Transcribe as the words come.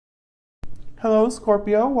Hello,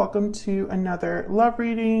 Scorpio. Welcome to another love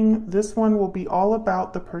reading. This one will be all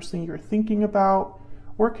about the person you're thinking about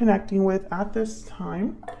or connecting with at this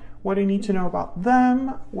time. What do you need to know about them?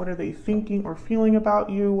 What are they thinking or feeling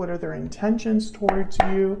about you? What are their intentions towards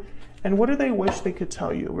you? And what do they wish they could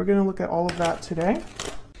tell you? We're going to look at all of that today.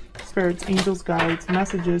 Spirits, angels, guides,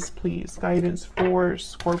 messages, please. Guidance for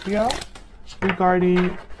Scorpio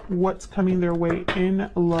regarding what's coming their way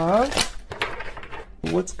in love.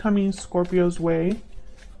 What's coming Scorpio's way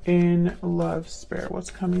in love, Spirit? What's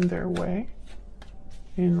coming their way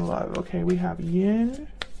in love? Okay, we have yin.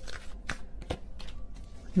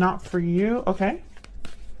 Not for you. Okay.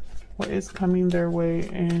 What is coming their way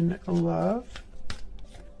in love?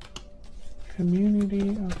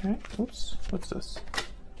 Community. Okay. Oops. What's this?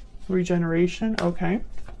 Regeneration. Okay.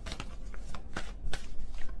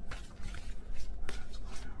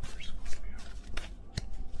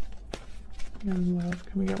 In love.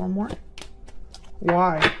 Can we get one more?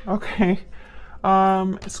 Why? Okay.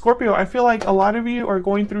 Scorpio, I feel like a lot of you are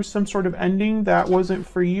going through some sort of ending that wasn't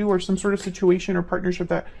for you, or some sort of situation or partnership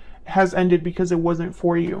that has ended because it wasn't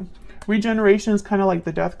for you. Regeneration is kind of like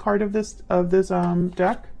the death card of this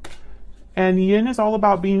deck. And yin is all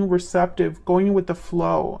about being receptive, going with the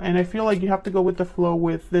flow. And I feel like you have to go with the flow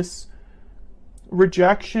with this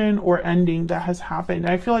rejection or ending that has happened.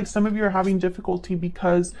 I feel like some of you are having difficulty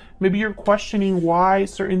because maybe you're questioning why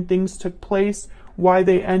certain things took place, why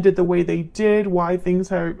they ended the way they did, why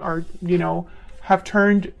things are you know, have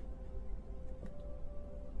turned,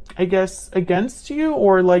 I guess, against you,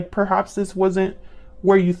 or like perhaps this wasn't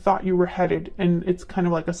where you thought you were headed and it's kind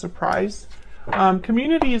of like a surprise.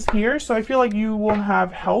 Community is here, so I feel like you will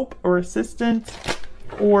have help or assistance,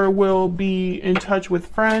 or will be in touch with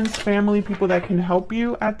friends, family, people that can help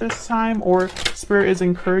you at this time, or Spirit is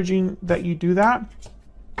encouraging that you do that.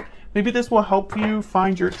 Maybe this will help you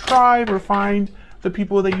find your tribe or find the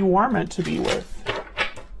people that you are meant to be with.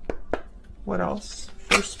 What else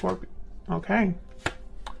for Scorpio? Okay.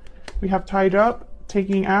 We have tied up,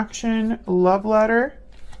 taking action, love letter,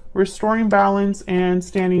 restoring balance, and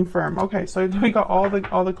standing firm. Okay, so we got all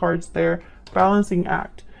the cards there. Balancing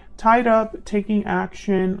act. Tied up, taking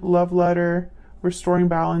action, love letter, restoring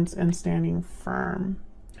balance, and standing firm.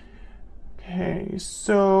 Okay,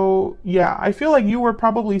 so yeah, I feel like you were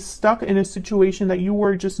probably stuck in a situation that you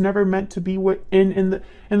were just never meant to be in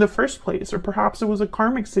the first place, or perhaps it was a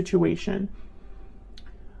karmic situation.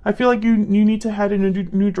 I feel like you need to head in a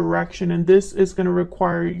new direction, and this is going to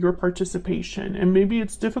require your participation. And maybe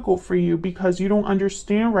it's difficult for you because you don't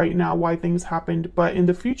understand right now why things happened, but in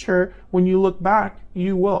the future, when you look back,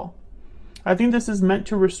 you will. I think this is meant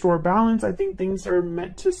to restore balance. I think things are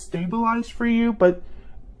meant to stabilize for you, but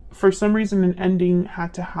for some reason, an ending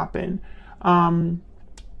had to happen. A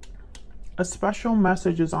special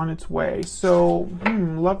message is on its way. So,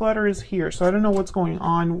 love letter is here. So I don't know what's going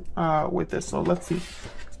on with this. So let's see.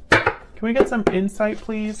 Can we get some insight,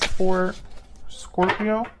 please, for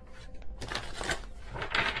Scorpio?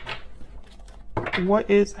 What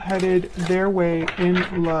is headed their way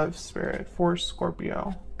in love, Spirit, for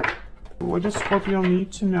Scorpio? What does Scorpio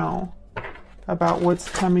need to know about what's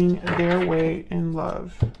coming their way in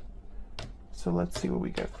love? So let's see what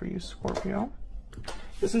we get for you, Scorpio.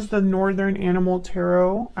 This is the Northern Animal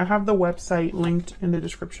Tarot. I have the website linked in the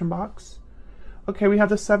description box. Okay, we have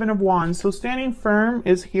the Seven of Wands. So standing firm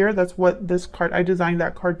is here. That's what this card, I designed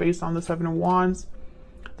that card based on the Seven of Wands.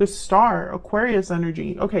 The Star, Aquarius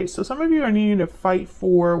energy. Okay, so some of you are needing to fight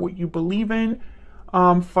for what you believe in,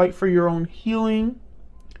 fight for your own healing,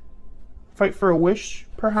 fight for a wish,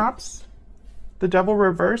 perhaps. The Devil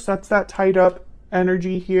reverse, that's that tied up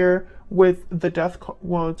energy here with the death.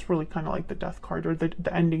 Well, it's really kind of like the death card, or the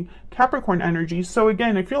ending. Capricorn energy. So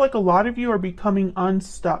again, I feel like a lot of you are becoming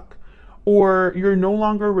unstuck, or you're no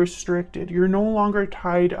longer restricted. You're no longer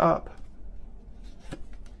tied up.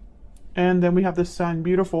 And then we have the Sun.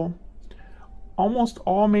 Beautiful. Almost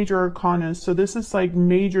all major arcanas. So this is like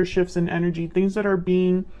major shifts in energy. Things that are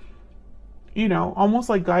being, you know, almost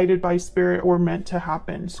like guided by Spirit or meant to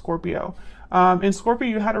happen, Scorpio. In Scorpio,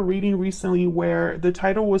 you had a reading recently where the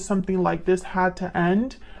title was something like "This Had to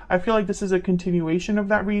End." I feel like this is a continuation of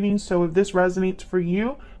that reading. So if this resonates for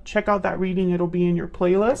you, check out that reading. It'll be in your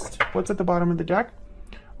playlist. What's at the bottom of the deck?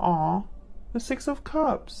 Aw, the Six of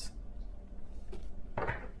Cups.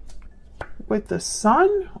 With the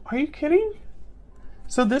Sun? Are you kidding?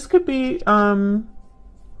 So this could be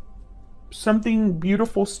something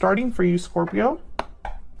beautiful starting for you, Scorpio.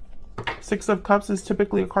 Six of Cups is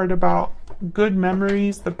typically a card about good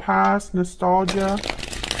memories, the past, nostalgia,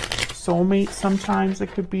 soulmate. Sometimes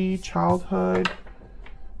it could be childhood,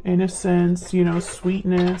 innocence, you know,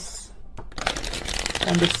 sweetness.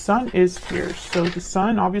 And the sun is here. So the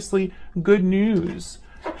sun, obviously, good news,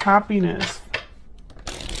 happiness,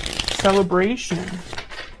 celebration,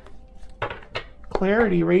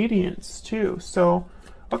 clarity, radiance too. So,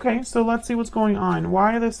 okay, so let's see what's going on.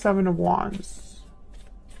 Why the Seven of Wands?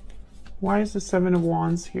 Why is the Seven of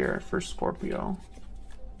Wands here for Scorpio?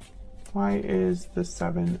 Why is the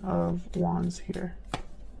Seven of Wands here?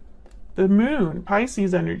 The moon,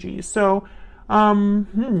 Pisces energy. So,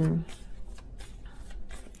 you're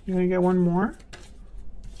gonna get one more.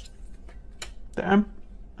 The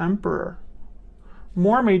Emperor.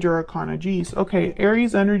 More major arcana. Geez. Okay,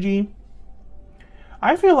 Aries energy.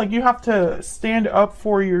 I feel like you have to stand up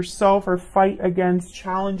for yourself or fight against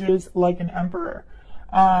challenges like an Emperor.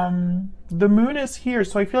 The moon is here,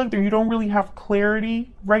 so I feel like you don't really have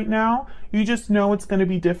clarity right now. You just know it's going to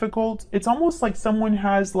be difficult. It's almost like someone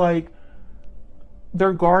has like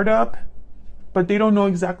their guard up, but they don't know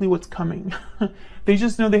exactly what's coming. They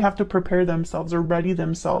just know they have to prepare themselves or ready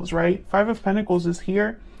themselves, right? Five of Pentacles is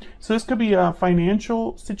here. So this could be a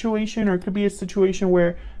financial situation, or it could be a situation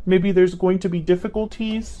where maybe there's going to be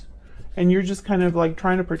difficulties and you're just kind of like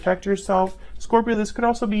trying to protect yourself. Scorpio, this could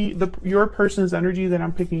also be your person's energy that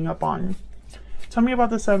I'm picking up on. Tell me about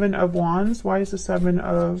the Seven of Wands. Why is the Seven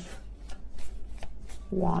of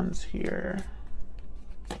Wands here?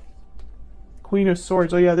 Queen of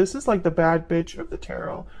Swords. Oh yeah, this is like the bad bitch of the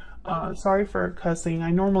tarot. Sorry for cussing.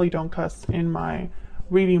 I normally don't cuss in my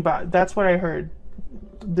reading, but that's what I heard.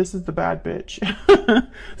 This is the bad bitch.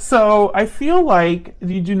 So I feel like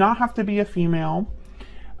you do not have to be a female.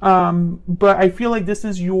 But I feel like this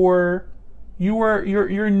is you're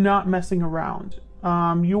not messing around.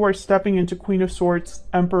 You are stepping into Queen of Swords,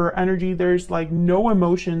 Emperor energy. There's like no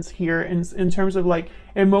emotions here in terms of like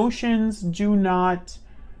emotions do not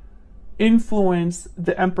influence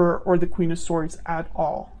the Emperor or the Queen of Swords at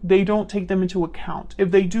all. They don't take them into account.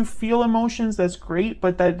 If they do feel emotions, that's great,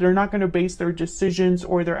 but that they're not going to base their decisions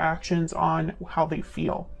or their actions on how they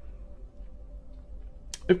feel.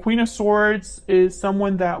 The Queen of Swords is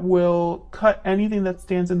someone that will cut anything that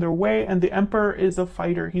stands in their way, and the Emperor is a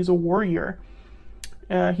fighter. He's a warrior.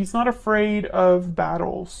 He's not afraid of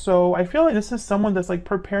battle. So I feel like this is someone that's like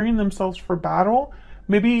preparing themselves for battle.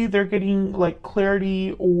 Maybe they're getting like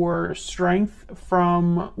clarity or strength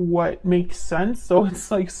from what makes sense. So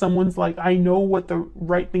it's like someone's like, I know what the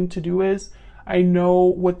right thing to do is. I know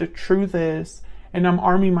what the truth is, and I'm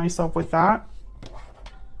arming myself with that.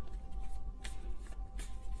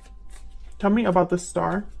 Tell me about the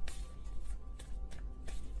Star.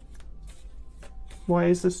 Why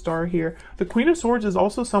is the Star here? The Queen of Swords is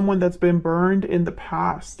also someone that's been burned in the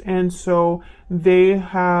past, and so they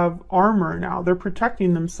have armor now. They're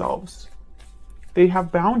protecting themselves. They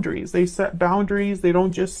have boundaries. They set boundaries. They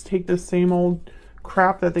don't just take the same old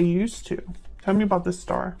crap that they used to. Tell me about the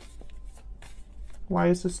Star. Why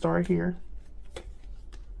is the Star here?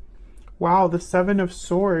 Wow, the Seven of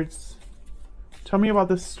Swords. Tell me about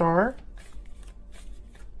the Star.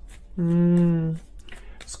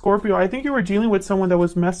 Scorpio, I think you were dealing with someone that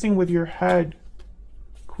was messing with your head.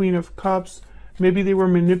 Queen of Cups. Maybe they were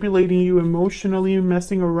manipulating you emotionally,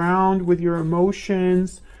 messing around with your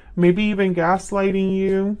emotions, maybe even gaslighting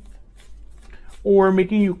you, or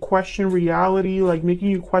making you question reality, like making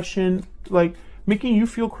you question, like making you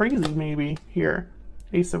feel crazy maybe here.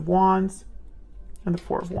 Ace of Wands and the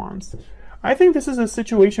Four of Wands. I think this is a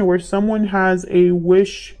situation where someone has a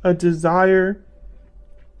wish, a desire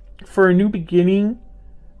for a new beginning,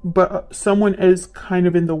 but someone is kind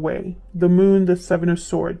of in the way. The Moon, the Seven of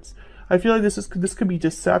Swords. I feel like this could be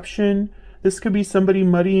deception. This could be somebody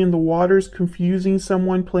muddying the waters, confusing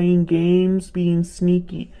someone, playing games, being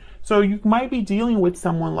sneaky. So you might be dealing with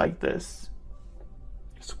someone like this,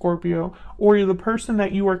 Scorpio, or the person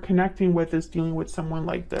that you are connecting with is dealing with someone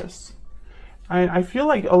like this. I feel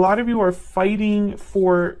like a lot of you are fighting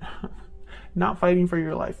for, not fighting for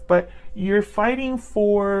your life, but you're fighting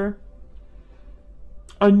for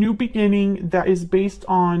a new beginning that is based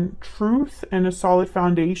on truth and a solid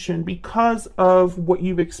foundation because of what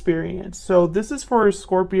you've experienced. So this is for a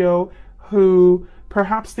Scorpio who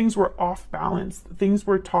perhaps things were off balance, things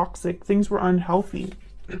were toxic, things were unhealthy.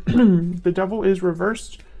 The Devil is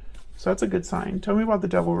reversed, so that's a good sign. Tell me about the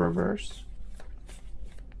Devil reversed.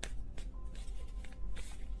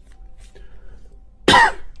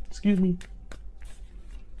 Excuse me.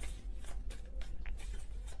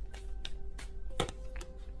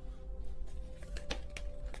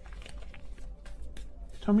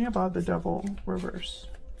 Tell me about the Devil reverse.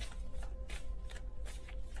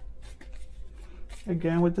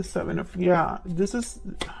 Again with the Seven of, yeah, this is,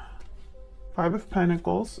 Five of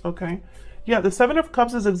Pentacles. Okay. Yeah, the Seven of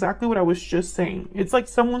Cups is exactly what I was just saying. It's like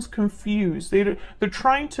someone's confused. They're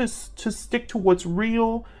trying to stick to what's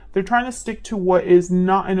real. They're trying to stick to what is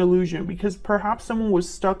not an illusion, because perhaps someone was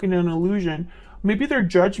stuck in an illusion. Maybe their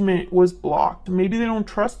judgment was blocked. Maybe they don't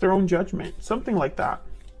trust their own judgment. Something like that.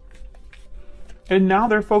 And now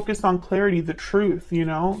they're focused on clarity, the truth, you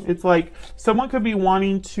know? It's like someone could be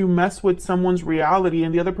wanting to mess with someone's reality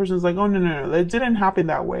and the other person's like, oh, no, it didn't happen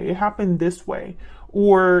that way. It happened this way.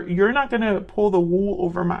 Or you're not going to pull the wool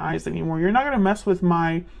over my eyes anymore. You're not going to mess with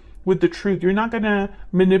the truth. You're not going to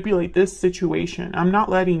manipulate this situation. I'm not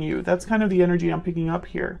letting you. That's kind of the energy I'm picking up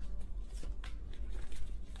here.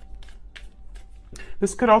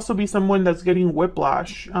 This could also be someone that's getting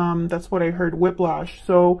whiplash. That's what I heard, whiplash.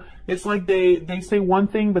 So it's like they say one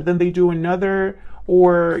thing, but then they do another.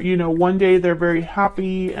 Or, you know, one day they're very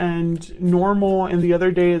happy and normal, and the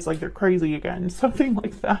other day it's like they're crazy again. Something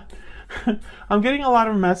like that. I'm getting a lot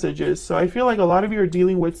of messages. So I feel like a lot of you are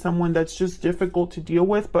dealing with someone that's just difficult to deal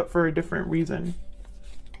with, but for a different reason.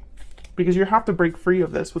 Because you have to break free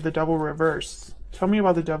of this with the Devil reverse. Tell me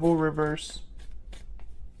about the Devil reverse.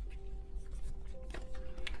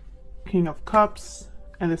 King of Cups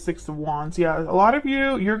and the Six of Wands. Yeah, a lot of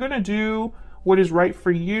you, you're going to do what is right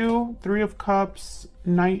for you. Three of Cups,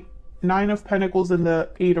 Nine of Pentacles, and the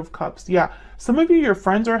Eight of Cups. Yeah, some of you, your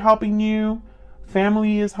friends are helping you.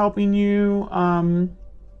 Family is helping you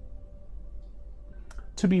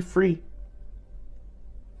to be free.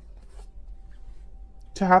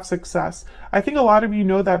 To have success. I think a lot of you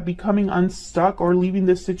know that becoming unstuck or leaving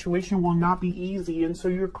this situation will not be easy. And so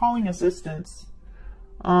you're calling assistance.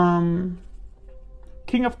 King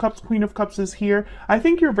of Cups, Queen of Cups is here. I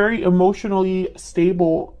think you're very emotionally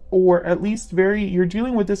stable, or at least you're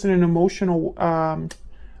dealing with this in an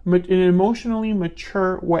emotionally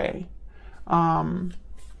mature way.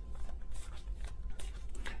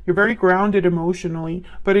 You're very grounded emotionally,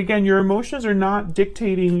 but again, your emotions are not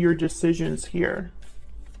dictating your decisions here.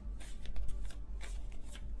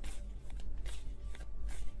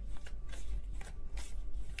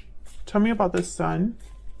 Tell me about the Sun.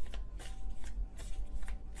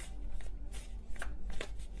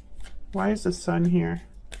 Why is the Sun here?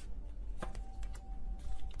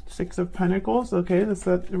 Six of Pentacles. Okay, that's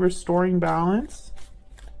that restoring balance.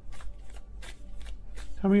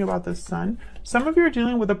 Tell me about the Sun. Some of you are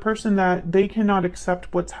dealing with a person that they cannot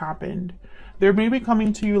accept what's happened. They're maybe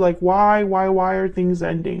coming to you like, why are things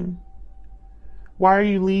ending? Why are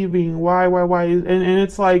you leaving? Why? And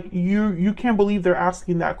it's like, you can't believe they're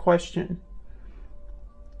asking that question.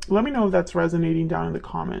 Let me know if that's resonating down in the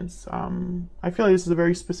comments. I feel like this is a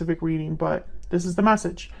very specific reading, but this is the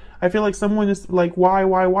message. I feel like someone is like, why?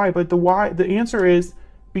 But the answer is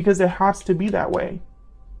because it has to be that way.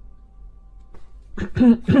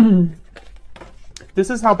 This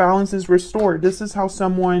is how balance is restored. This is how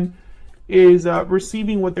someone is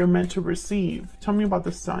receiving what they're meant to receive. Tell me about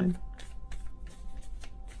the Sun.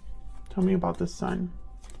 Tell me about the Sun.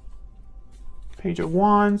 Page of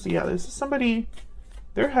Wands. Yeah, this is somebody,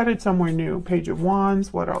 they're headed somewhere new. Page of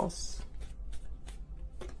Wands. What else?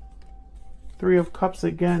 Three of Cups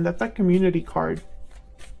again. That's that community card.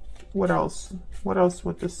 What else? What else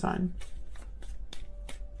with the Sun?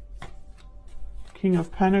 King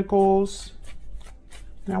of Pentacles.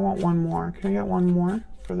 And I want one more. Can I get one more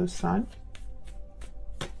for the Sun?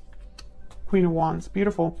 Queen of Wands.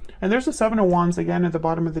 Beautiful. And there's the Seven of Wands again at the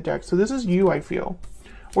bottom of the deck. So this is you, I feel.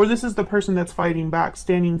 Or this is the person that's fighting back,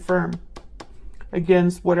 standing firm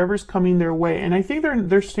against whatever's coming their way. And I think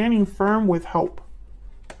they're standing firm with hope.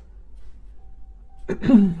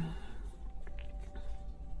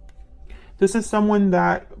 This is someone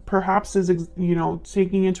that perhaps is, you know,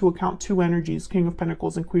 taking into account two energies, King of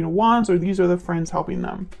Pentacles and Queen of Wands, or these are the friends helping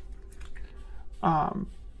them.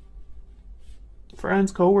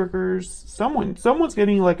 Friends, co-workers, someone's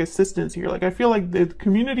getting like assistance here. Like I feel like the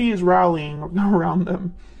community is rallying around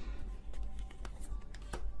them.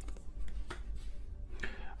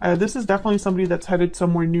 This is definitely somebody that's headed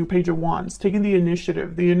somewhere new. Page of Wands, taking the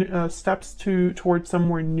initiative, the steps towards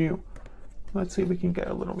somewhere new. Let's see if we can get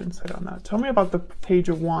a little insight on that. Tell me about the Page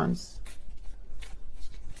of Wands.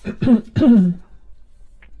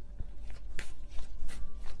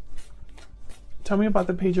 Tell me about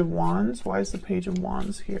the Page of Wands. Why is the Page of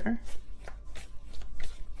Wands here?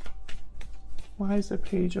 Why is the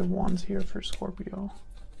Page of Wands here for Scorpio?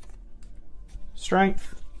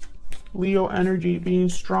 Strength. Leo energy, being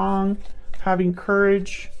strong, having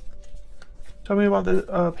courage. Tell me about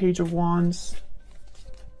the Page of Wands.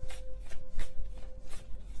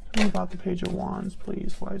 Tell me about the Page of Wands,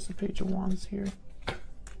 please. Why is the Page of Wands here?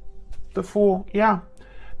 The Fool. Yeah.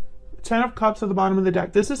 Ten of Cups at the bottom of the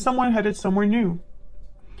deck. This is someone headed somewhere new.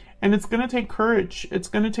 And it's going to take courage. It's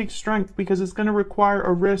going to take strength because it's going to require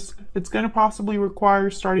a risk. It's going to possibly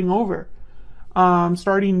require starting over,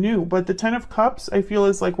 starting new. But the Ten of Cups, I feel,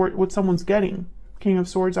 is like what someone's getting. King of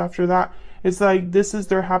Swords after that. It's like this is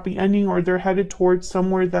their happy ending, or they're headed towards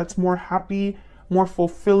somewhere that's more happy, more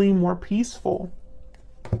fulfilling, more peaceful.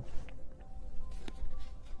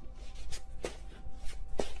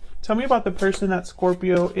 Tell me about the person that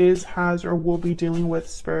Scorpio is, has, or will be dealing with,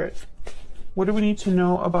 Spirit. What do we need to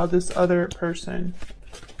know about this other person?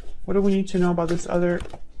 What do we need to know about this other...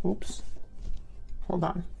 Oops. Hold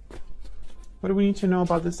on. What do we need to know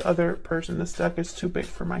about this other person? This deck is too big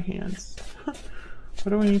for my hands. What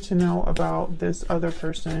do we need to know about this other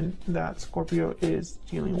person that Scorpio is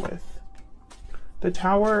dealing with? The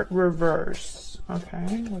Tower reverse.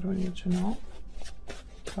 Okay, what do we need to know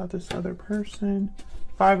about this other person?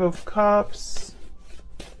 Five of Cups.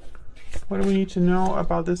 What do we need to know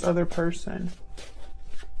about this other person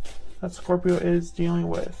that Scorpio is dealing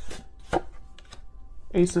with?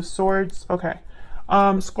 Ace of Swords. Okay.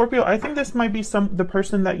 Scorpio, I think this might be the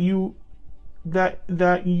person that you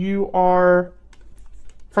are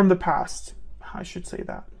from the past. I should say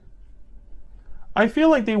that. I feel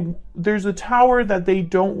like there's a tower that they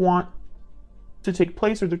don't want to take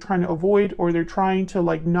place, or they're trying to avoid, or they're trying to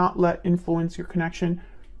like not let influence your connection.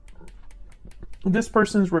 This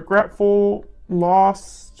person's regretful,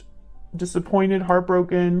 lost, disappointed,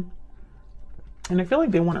 heartbroken, and I feel like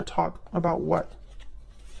they want to talk about what?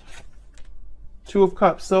 Two of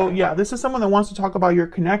Cups. So yeah, this is someone that wants to talk about your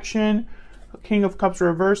connection. King of Cups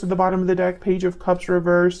reverse at the bottom of the deck, Page of Cups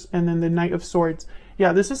reverse, and then the Knight of Swords.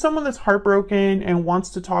 Yeah, this is someone that's heartbroken and wants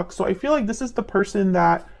to talk. So I feel like this is the person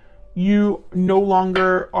that you no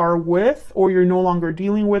longer are with, or you're no longer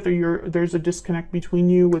dealing with, or there's a disconnect between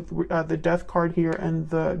you with the Death card here and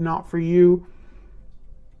the Not For You.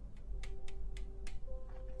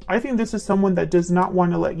 I think this is someone that does not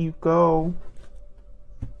want to let you go.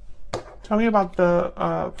 Tell me about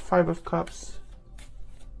the Five of Cups.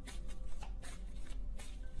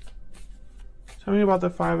 Tell me about the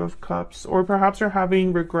Five of Cups. Or perhaps you're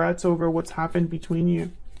having regrets over what's happened between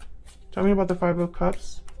you. Tell me about the Five of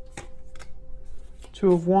Cups.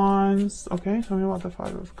 Two of Wands. Okay, tell me about the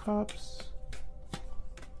Five of Cups.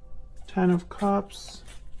 Ten of Cups.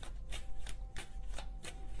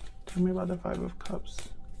 Tell me about the Five of Cups.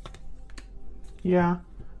 Yeah.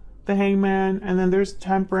 The Hangman. And then there's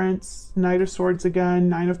Temperance. Knight of Swords again.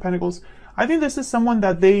 Nine of Pentacles. I think this is someone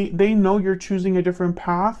that they know you're choosing a different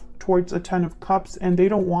path towards a Ten of Cups, and they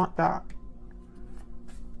don't want that.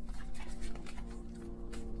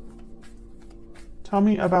 Tell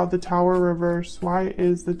me about the Tower reverse. Why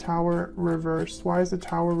is the Tower reverse? Why is the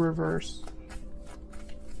Tower reverse?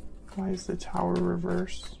 Why is the Tower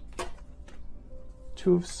reverse?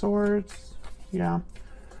 Two of Swords. Yeah.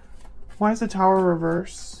 Why is the Tower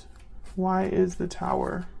reverse? Why is the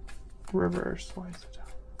Tower reverse? Why is the Tower?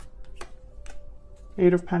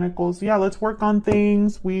 Eight of Pentacles. Yeah, let's work on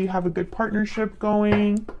things. We have a good partnership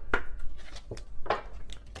going.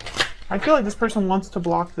 I feel like this person wants to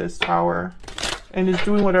block this Tower and is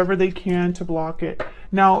doing whatever they can to block it.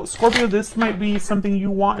 Now, Scorpio, this might be something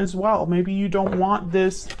you want as well. Maybe you don't want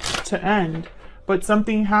this to end, but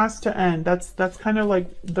something has to end. That's kind of like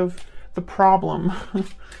the problem.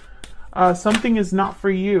 Something is not for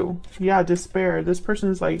you. Yeah, despair. This person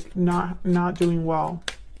is like not doing well.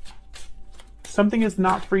 Something is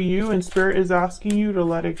not for you, and Spirit is asking you to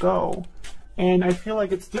let it go. And I feel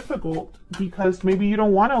like it's difficult because maybe you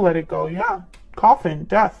don't want to let it go. Yeah, coffin,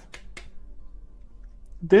 death.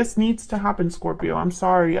 This needs to happen, Scorpio. I'm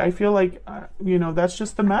sorry. I feel like, you know, that's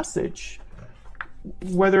just the message.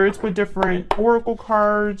 Whether it's with different oracle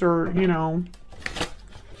cards or, you know,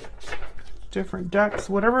 different decks,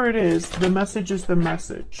 whatever it is, the message is the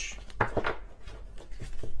message.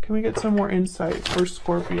 Can we get some more insight for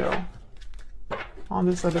Scorpio on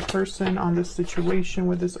this other person, on this situation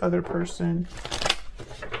with this other person?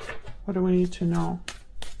 What do we need to know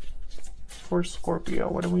for Scorpio?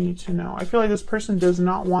 What do we need to know? I feel like this person does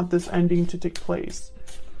not want this ending to take place,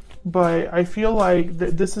 but I feel like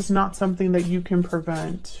this is not something that you can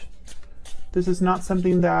prevent. This is not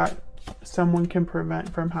something that someone can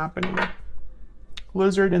prevent from happening.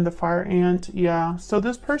 Lizard and the fire ant. Yeah, so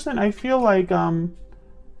this person, I feel like and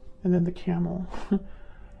then the camel.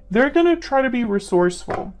 They're gonna try to be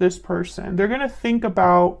resourceful. This person, they're gonna think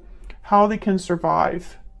about how they can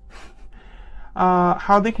survive,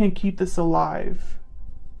 how they can keep this alive,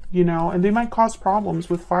 you know, and they might cause problems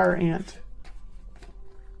with fire ant.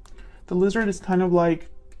 The lizard is kind of like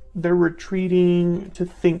they're retreating to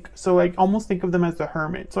think. So like almost think of them as the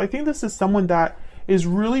hermit. So I think this is someone that is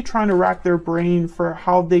really trying to rack their brain for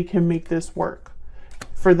how they can make this work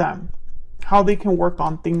for them, how they can work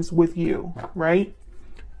on things with you, right?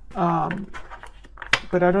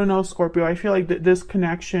 But I don't know, Scorpio. I feel like that this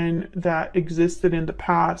connection that existed in the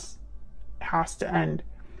past has to end,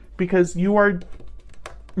 because you are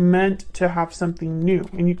meant to have something new,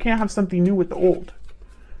 and you can't have something new with the old.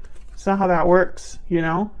 It's not how that works, you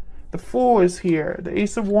know? The Fool is here. The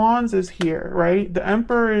Ace of Wands is here, right? The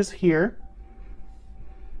Emperor is here.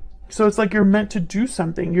 So it's like you're meant to do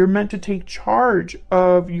something. You're meant to take charge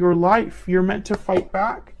of your life. You're meant to fight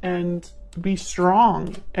back and be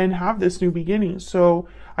strong and have this new beginning. So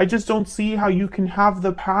I just don't see how you can have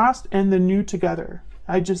the past and the new together.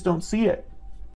 I just don't see it.